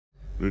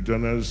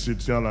L'Éternel se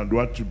tient à la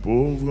droite du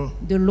pauvre.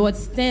 The Lord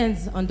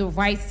stands on the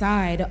right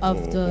side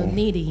of the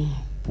needy.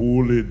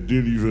 Pour les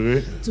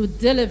délivrer. To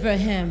deliver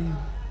him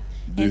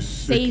and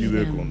save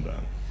them.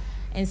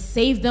 And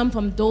save them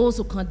from those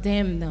who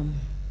condemn them.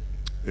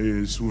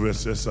 Et sous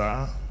verset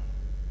ça,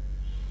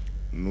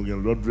 nous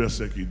avons l'autre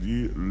verset qui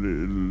dit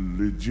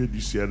le Dieu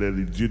du ciel est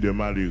le Dieu des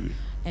malheureux.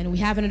 And we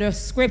have another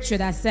scripture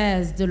that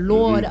says, the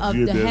Lord of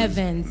the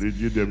heavens,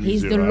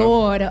 He's the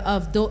Lord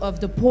of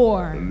the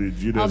poor,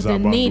 of the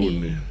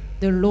needy,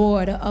 the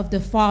Lord of the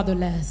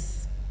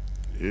fatherless.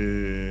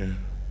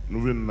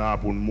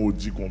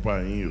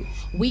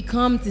 We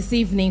come this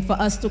evening for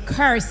us to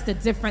curse the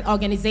different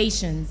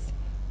organizations.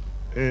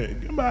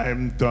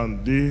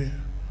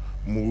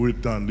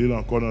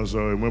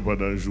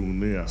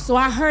 So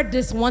I heard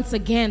this once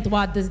again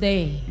throughout this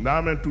day.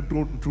 I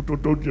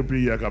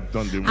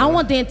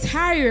want the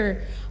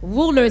entire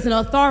rulers and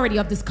authority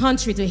of this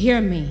country to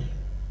hear me.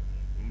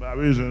 I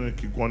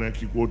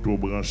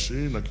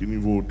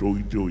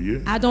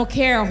don't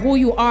care who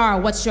you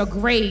are, what's your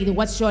grade,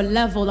 what's your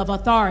level of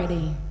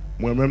authority.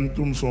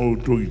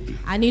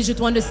 I need you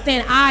to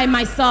understand, I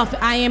myself,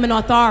 I am an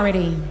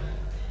authority.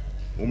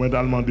 You may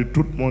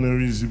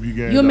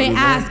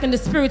ask in the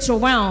spiritual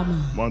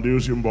realm.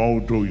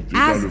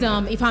 Ask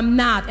them if I'm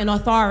not an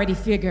authority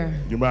figure.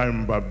 There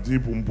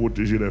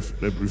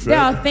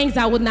are things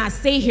I would not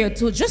say here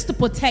just to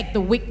protect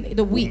the weak,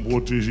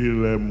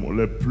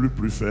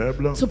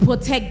 to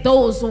protect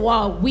those who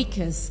are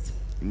weakest.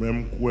 But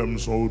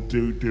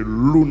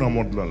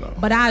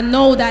I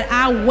know that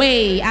I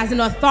weigh as an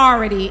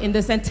authority in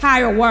this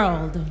entire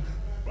world.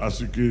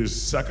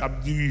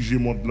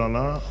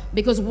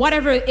 Because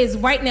whatever is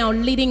right now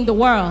leading the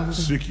world,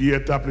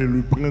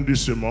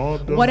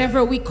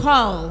 whatever we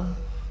call,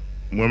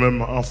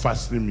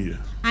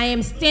 I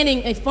am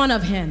standing in front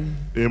of him.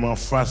 And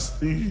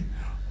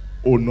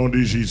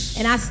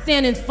I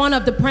stand in front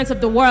of the Prince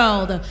of the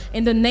world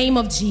in the name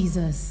of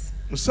Jesus.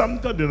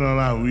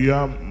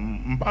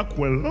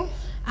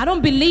 I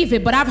don't believe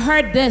it, but I've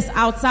heard this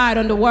outside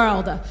on the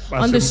world,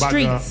 on the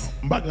streets.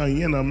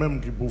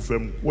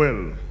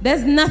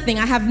 There's nothing.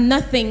 I have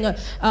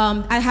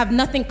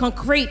nothing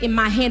concrete in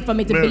my hand for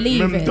me to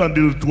believe it.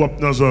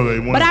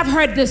 But I've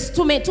heard this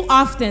too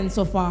often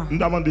so far.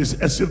 I want to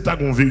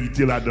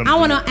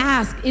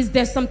ask, is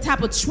there some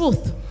type of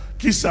truth?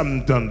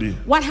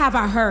 What have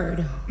I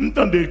heard?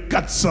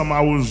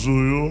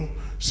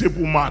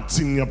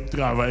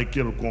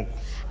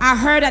 I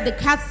heard that the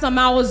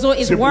Katsamaozo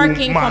is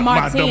working for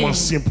Martin.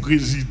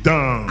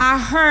 I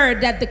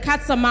heard that the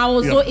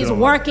Katsamaozo is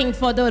working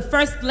for the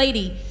First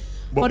Lady,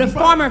 for the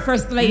former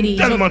First Lady.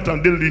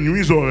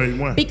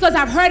 Because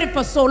I've heard it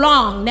for so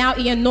long, now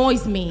it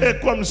annoys me. I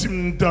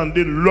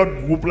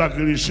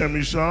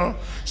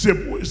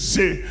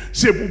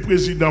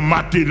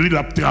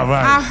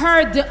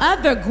heard the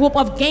other group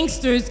of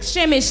gangsters,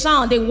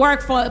 Chemichan, they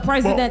work for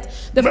President,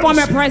 the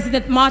former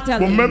President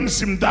Martelly.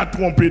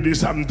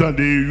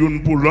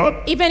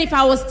 Even if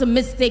I was to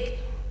mistake,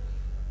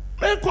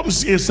 it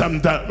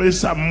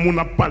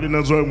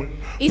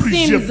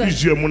seems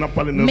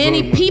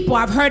many people,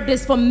 I've heard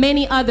this from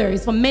many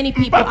others, from many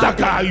people. I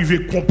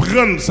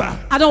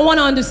don't want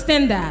to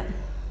understand that.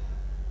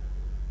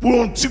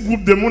 For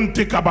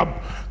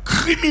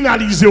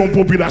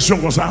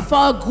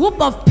a group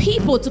of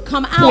people to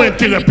come out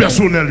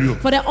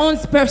for their own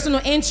personal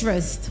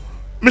interest.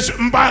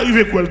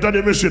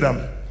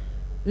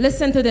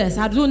 Listen to this.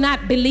 I do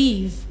not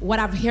believe what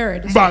I've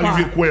heard so far.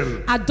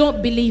 I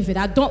don't believe it.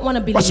 I don't want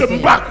to believe it.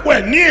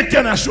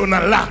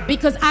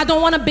 Because I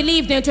don't want to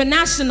believe the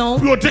international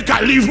for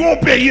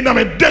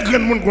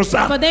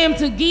them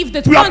to give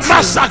the country,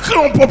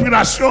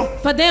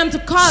 for them to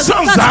cause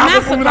such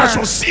massacre,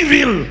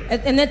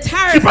 an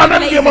entire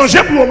population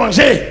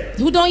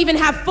who don't even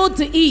have food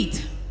to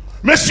eat.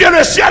 Monsieur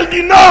le ciel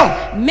dit non.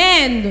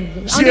 Men,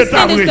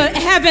 understand this, the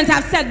heavens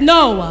have said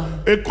no.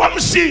 Et comme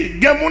si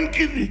il y a des gens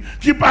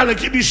qui parlent,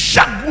 qui dit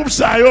chaque groupe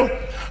ça yo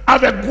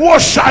avec gros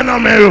chars dans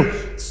main yo.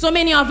 So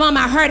many of them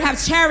I heard have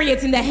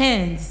chariots in their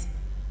hands.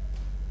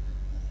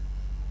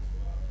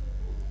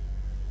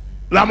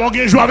 La mon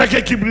gen joue avec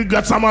équipe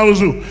brigade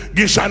Samarozo,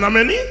 gen char dans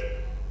main ni.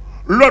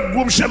 L'autre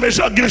groupe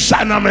Chemecha gen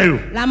char dans main yo.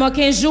 La mon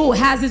Kenjou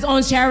has his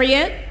own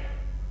chariot.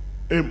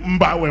 Et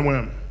m'ba ouais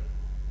moi.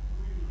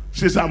 I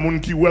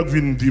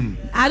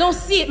don't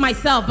see it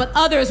myself, but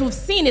others who've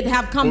seen it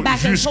have come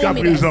back and told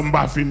me this. And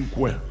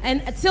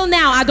until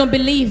now, I don't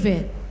believe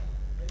it.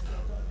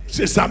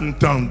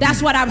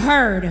 That's what I've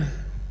heard.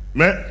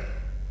 But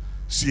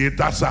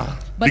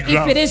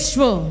if it is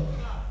true,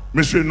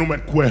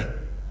 gentlemen,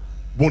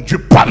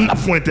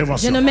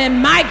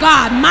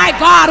 my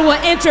God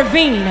will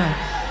intervene.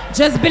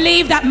 Just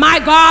believe that my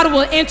God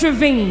will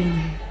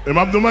intervene. And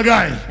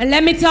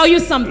let me tell you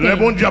something.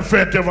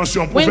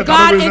 When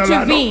God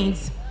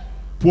intervenes,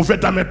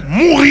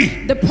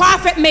 the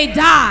prophet may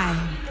die.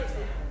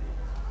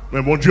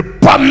 Mais mon Dieu,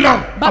 pas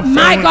maintenant. But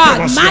my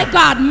God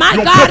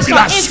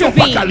shall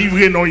intervene.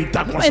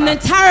 An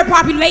entire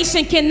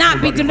population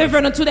cannot be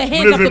delivered into the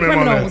hands of the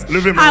criminals.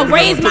 I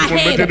raise my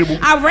hand.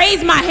 I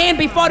raise my hand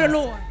before the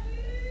Lord.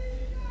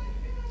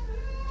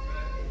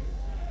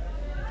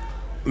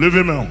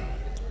 Levez-moi.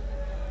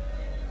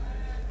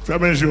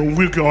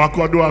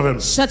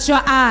 Shut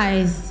your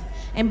eyes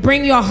and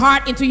bring your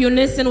heart into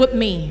unison with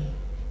me.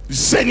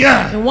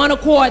 Seigneur. In one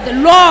accord, the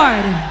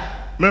Lord.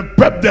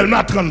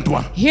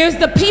 Here's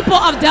the people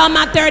of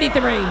Delma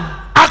 33.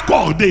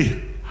 Accordé.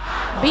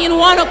 Be in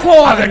one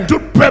accord. Avec tout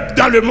peuple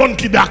dans le monde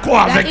qui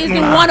d'accord avec nous. That is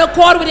in one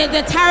accord with the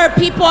entire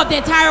people of the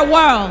entire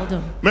world.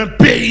 Mais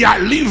pays a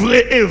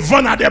livré et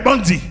vendu à des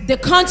bandits. The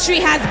country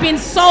has been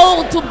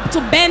sold to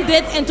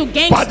bandits and to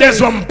gangsters. Par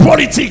des hommes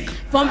politiques.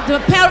 From the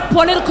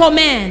political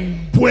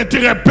men. Pour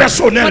intérêt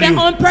personnel. For their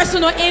own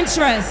personal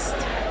interest.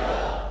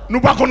 Nous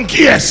pas connaissons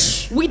qui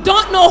est. We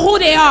don't know who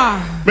they are.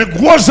 Mais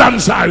gros armes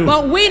ça yo.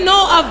 But we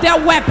know of their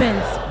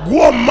weapons.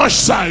 Gros manche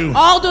ça yo.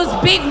 All those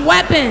big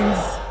weapons.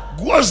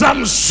 Gros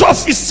armes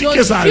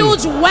sophistiquées ça yo.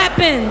 Those huge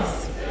weapons.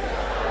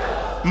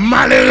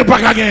 Malheureux pas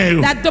gagner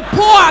yo. That the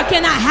poor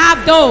cannot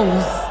have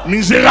those.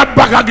 Misérable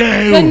pas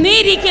gagner yo. The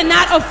needy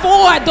cannot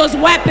afford those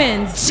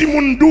weapons. Si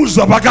moun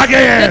 12 pas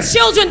gagner. The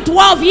children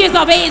 12 years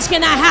of age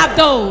cannot have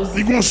those.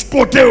 Ils vont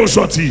côté au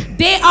sorti.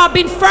 They are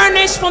being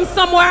furnished from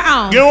somewhere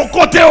else. Ils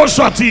côté au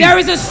sorti. There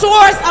is a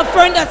source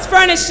that's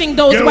furnishing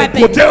those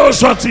weapons. Côté au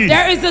sorti.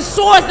 There is a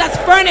source that's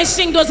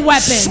furnishing those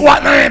weapons.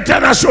 Soit dans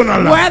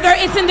international. Whether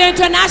it's in the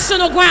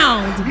international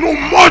ground. Nous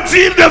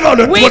maudissons devant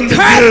le trône de Dieu. We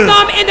curse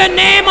them in the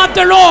name of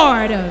the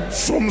Lord.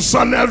 Psalm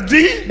 109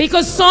 dit.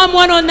 Because Psalm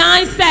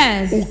 109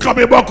 says. You stand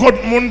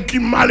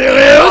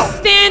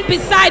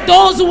beside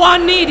those who are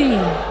needy.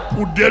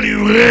 To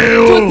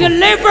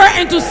deliver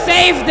and to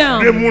save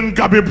them.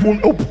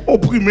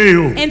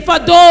 And for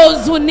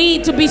those who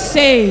need to be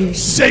saved.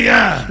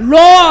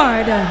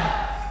 Lord.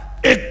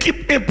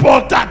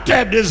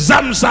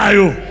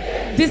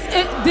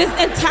 This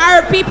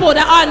entire people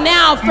that are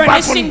now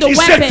furnishing the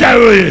weapons.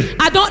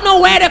 I don't know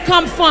where they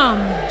come from.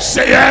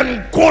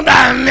 Lord,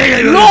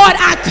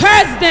 I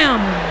curse them.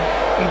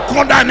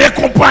 Lord,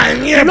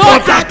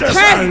 I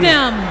curse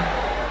them.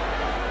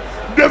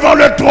 Devant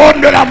le trône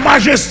de la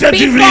majesté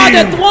divine. Before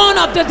the throne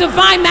of the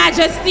divine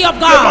majesty of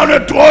God. Devant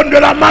le trône de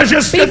la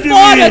majesté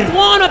divine. Before the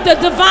throne of the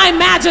divine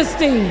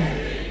majesty.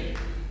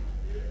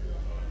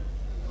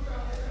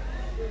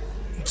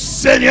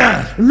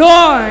 Seigneur.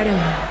 Lord.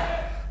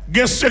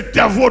 There's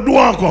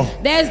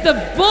the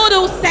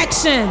voodoo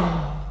section.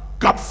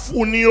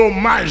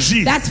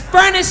 That's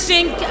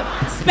furnishing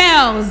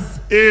spells.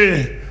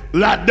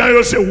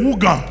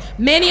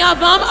 Many of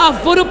them are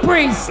voodoo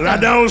priests.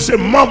 Many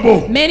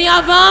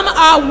of them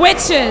are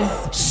witches.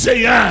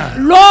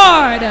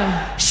 Lord,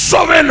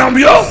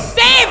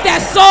 save their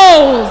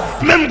souls.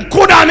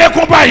 But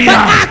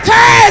I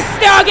curse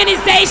the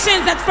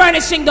organizations that's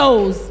furnishing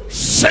those.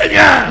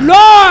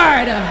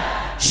 Lord,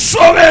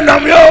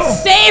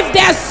 save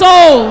their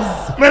souls.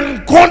 But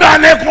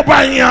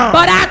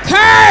I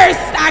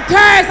curse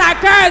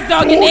the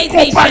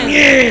organization.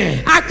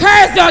 I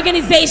curse the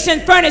organization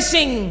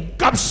furnishing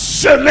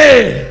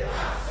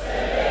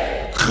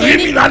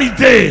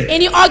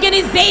any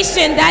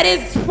organization that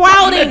is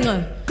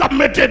sprouting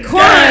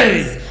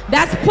crimes,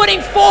 that's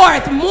putting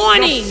forth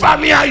mourning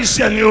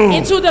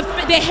into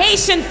the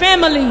Haitian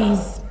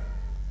families.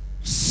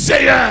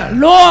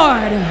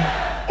 Lord,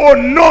 au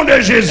nom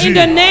de Jésus, in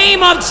the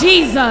name of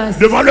Jesus,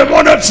 devant le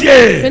monde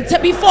entier,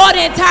 before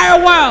the entire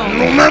world,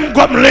 nous-mêmes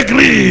comme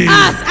l'église,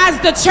 us as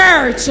the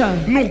church,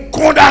 nous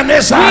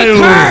condamnons ça,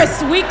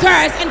 we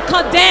curse and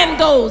condemn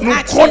those nous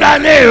actions.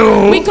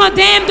 We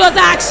condemn those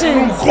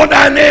actions. Nous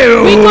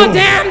condamnons. We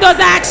condemn those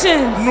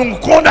actions. Nous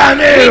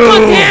condamnons. We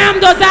condemn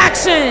those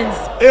actions.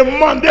 Et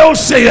demandez au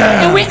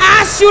Seigneur, and we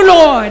ask you,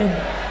 Lord,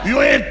 une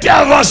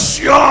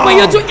intervention, for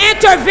you to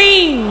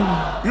intervene.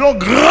 Une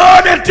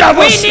grande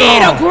intervention. We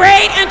need a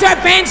great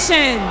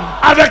intervention.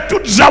 Avec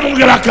toutes les armes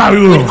de la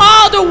carrière. With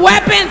all the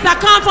weapons that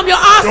come from your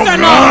arsenal.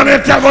 Une grande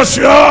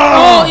intervention.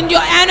 Oh, in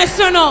your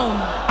arsenal.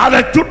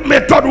 Avec toute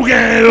méthode ou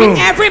gain. With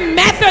every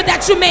method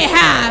that you may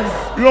have.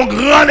 Une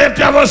grande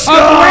intervention.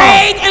 A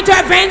great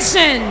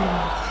intervention.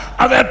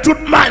 Avec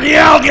toute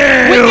manière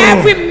gain. With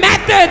every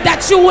method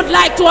that you would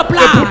like to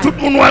apply. Et pour tout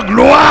le monde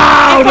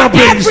gloire dans le pays.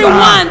 For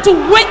everyone to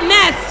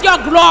witness your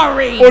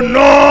glory. Au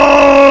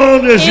nom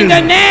de Jésus. In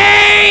the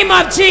name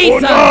of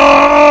Jesus.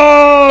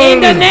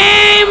 In the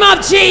name of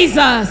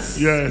Jesus.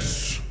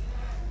 Yes.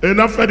 Et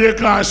nous faisons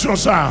déclaration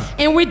ça.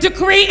 And we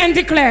decree and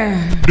declare.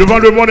 Devant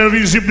le monde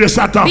invisible de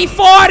Satan.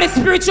 Before the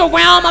spiritual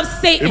realm of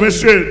Satan. Et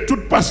monsieur,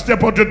 tout pasteur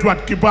porte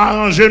droite qui peut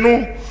arranger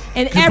nous.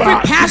 And every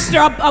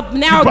pastor of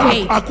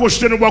Narrowgate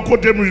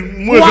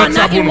who are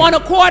not in one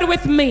accord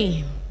with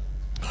me.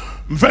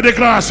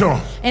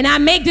 And I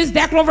make this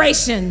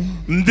declaration.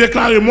 I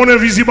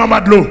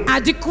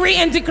decree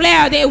and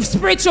declare the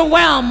spiritual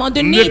realm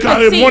underneath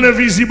the sea.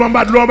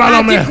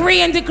 I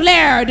decree and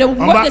declare the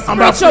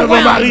spiritual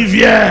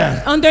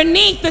realm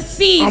underneath the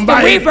seas, the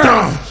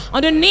rivers,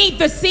 underneath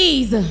the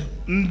seas.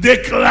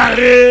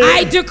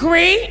 I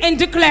decree and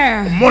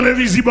declare that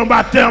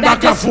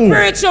the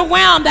spiritual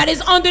realm that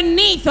is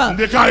underneath, that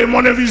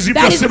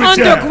is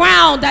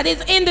underground, that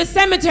is in the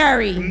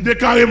cemetery, that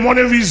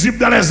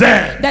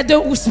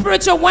the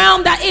spiritual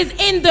realm that is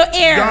in the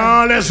air,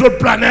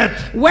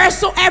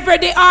 wheresoever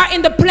they are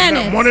in the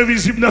planet,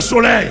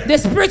 the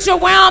spiritual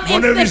realm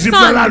in the sun,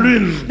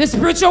 the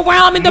spiritual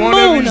realm in the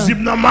moon, the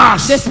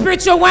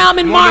spiritual realm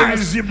in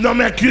Mars,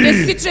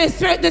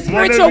 the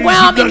spiritual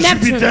realm in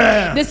Neptune,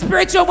 the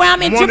spiritual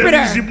realm in Jupiter,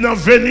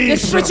 the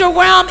spiritual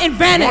realm in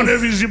Venus,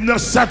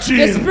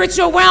 the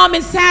spiritual realm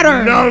in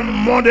Saturn,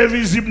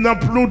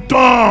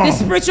 the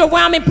spiritual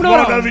realm in Pluto,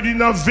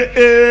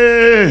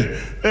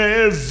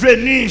 the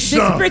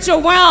spiritual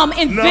realm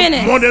in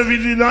Venus,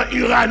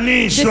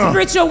 the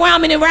spiritual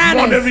realm in Uranus,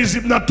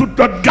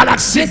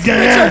 the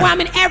spiritual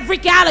realm in every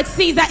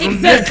galaxy that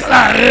exists.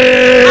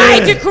 I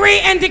decree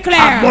and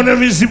declare that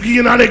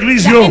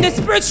in the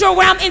spiritual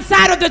realm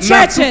inside of the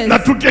churches,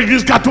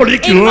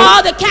 in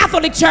all the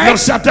Catholic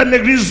churches, in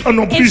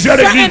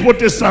certain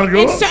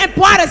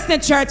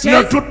Protestant churches,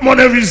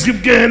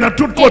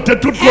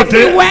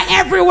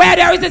 everywhere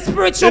there is a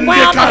spiritual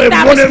realm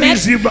establishment,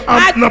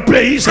 I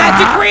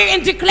decree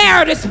and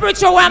declare the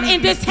spiritual realm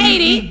in this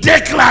Haiti.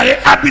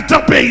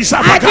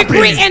 I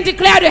decree and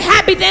declare the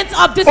inhabitants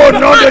of this country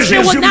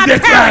will not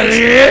perish.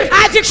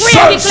 I decree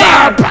and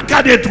declare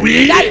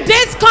that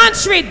this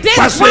country, this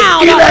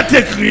ground, will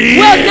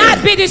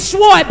not be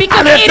destroyed,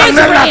 because it is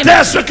written.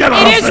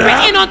 It is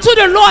written unto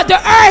the Lord, the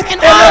earth and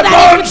all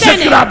that is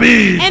within it,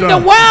 and the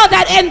world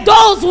and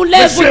those who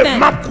live within.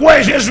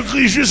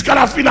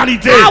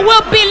 I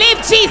will believe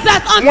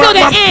Jesus until the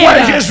end.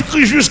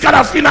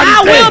 I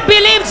will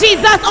believe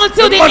Jesus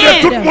until the end.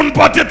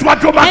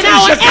 And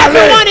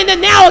everyone in the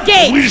narrow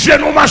gate,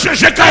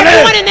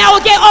 everyone in the narrow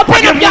gate,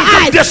 open up your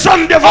eyes.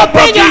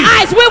 Open your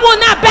eyes. We will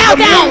not bow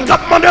down.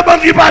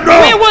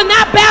 We will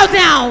not bow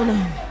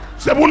down.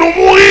 We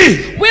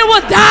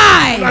will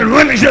die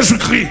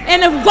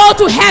and go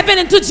to heaven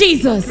and to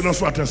Jesus.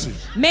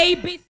 Maybe.